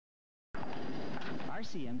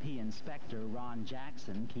RCMP Inspector Ron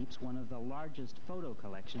Jackson keeps one of the largest photo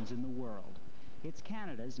collections in the world. It's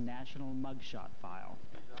Canada's national mugshot file.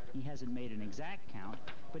 He hasn't made an exact count,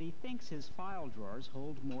 but he thinks his file drawers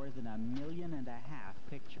hold more than 1.5 million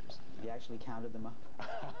pictures. Have you actually counted them up?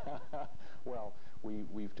 Well,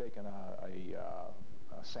 we've taken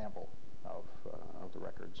a sample of the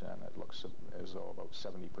records, and it looks as though about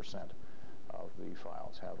 70% of the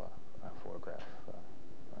files have a photograph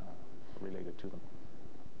related to them.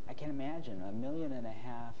 I can imagine 1.5 million,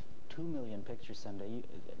 2 million pictures someday. Do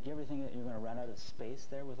you ever think that you're going to run out of space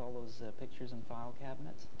there with all those pictures and file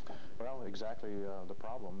cabinets? Well, exactly the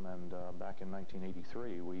problem, and back in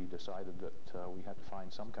 1983 we decided that we had to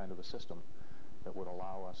find some kind of a system that would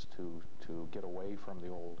allow us to get away from the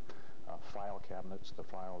old file cabinets, the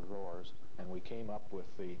file drawers, and we came up with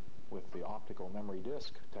the optical memory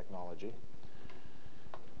disk technology.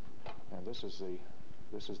 And this is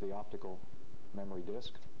the optical memory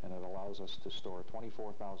disk, and it allows us to store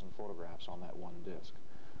 24,000 photographs on that one disk.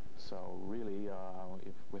 So really,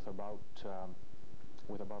 with about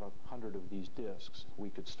 100 of these disks, we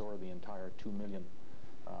could store the entire 2 million,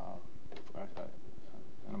 an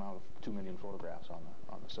amount of 2 million photographs on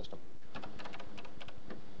the system.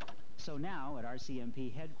 So now, at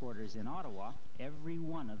RCMP headquarters in Ottawa, every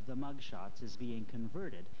one of the mugshots is being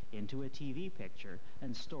converted into a TV picture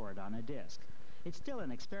and stored on a disk. It's still an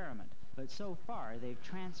experiment, but so far they've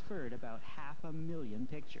transferred about 500,000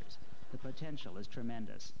 pictures. The potential is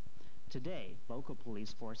tremendous. Today, local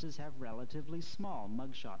police forces have relatively small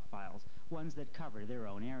mugshot files, ones that cover their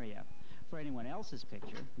own area. For anyone else's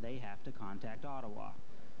picture, they have to contact Ottawa.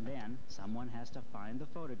 Then, someone has to find the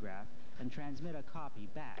photograph and transmit a copy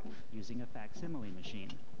back using a facsimile machine.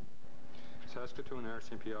 Saskatoon,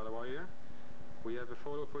 RCMP Ottawa here. We have a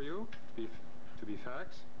photo for you to be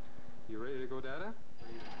faxed. You ready to go, data?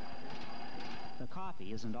 The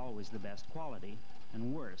copy isn't always the best quality,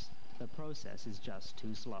 and worse, the process is just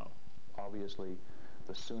too slow. Obviously,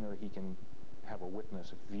 the sooner he can have a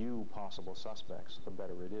witness view possible suspects, the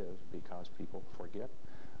better it is, because people forget,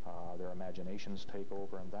 their imaginations take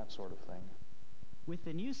over, and that sort of thing. With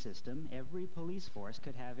the new system, every police force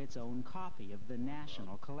could have its own copy of the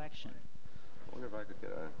national collection. I wonder if I could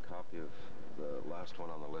get a copy of the last one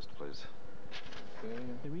on the list, please.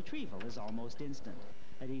 The retrieval is almost instant.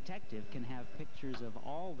 A detective can have pictures of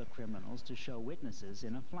all the criminals to show witnesses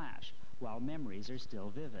in a flash, while memories are still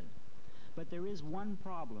vivid. But there is one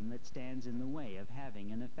problem that stands in the way of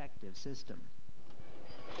having an effective system.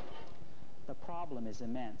 The problem is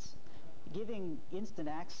immense. Giving instant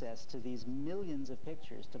access to these millions of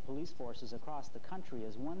pictures to police forces across the country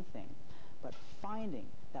is one thing, but finding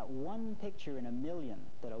that one picture in 1 million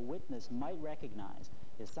that a witness might recognize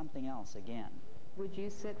is something else again. Would you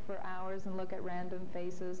sit for hours and look at random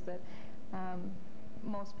faces that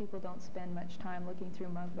most people don't spend much time looking through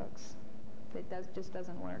mug books? It just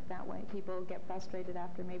doesn't work that way. People get frustrated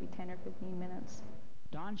after maybe 10 or 15 minutes.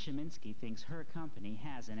 Dawn Szyminski thinks her company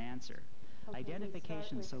has an answer.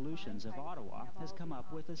 Identification Solutions of Ottawa has come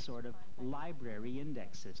up with a sort of library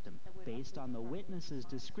index system based on the witness's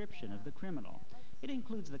description of the criminal. It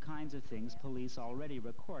includes the kinds of things police already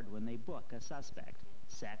record when they book a suspect: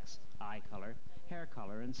 sex, eye color, hair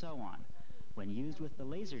color, and so on. When used with the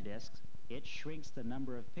laser discs, it shrinks the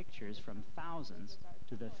number of pictures from thousands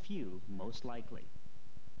to the few most likely.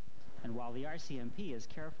 And while the RCMP is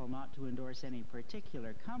careful not to endorse any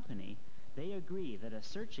particular company, they agree that a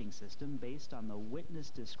searching system based on the witness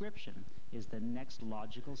description is the next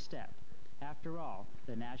logical step. After all,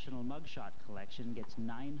 the National Mugshot Collection gets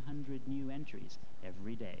 900 new entries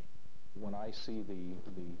every day. When I see the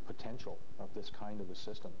potential of this kind of a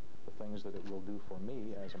system, the things that it will do for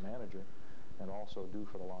me as a manager and also do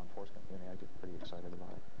for the law enforcement community, I get pretty excited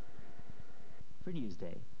about it. For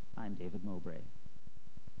Newsday, I'm David Mowbray.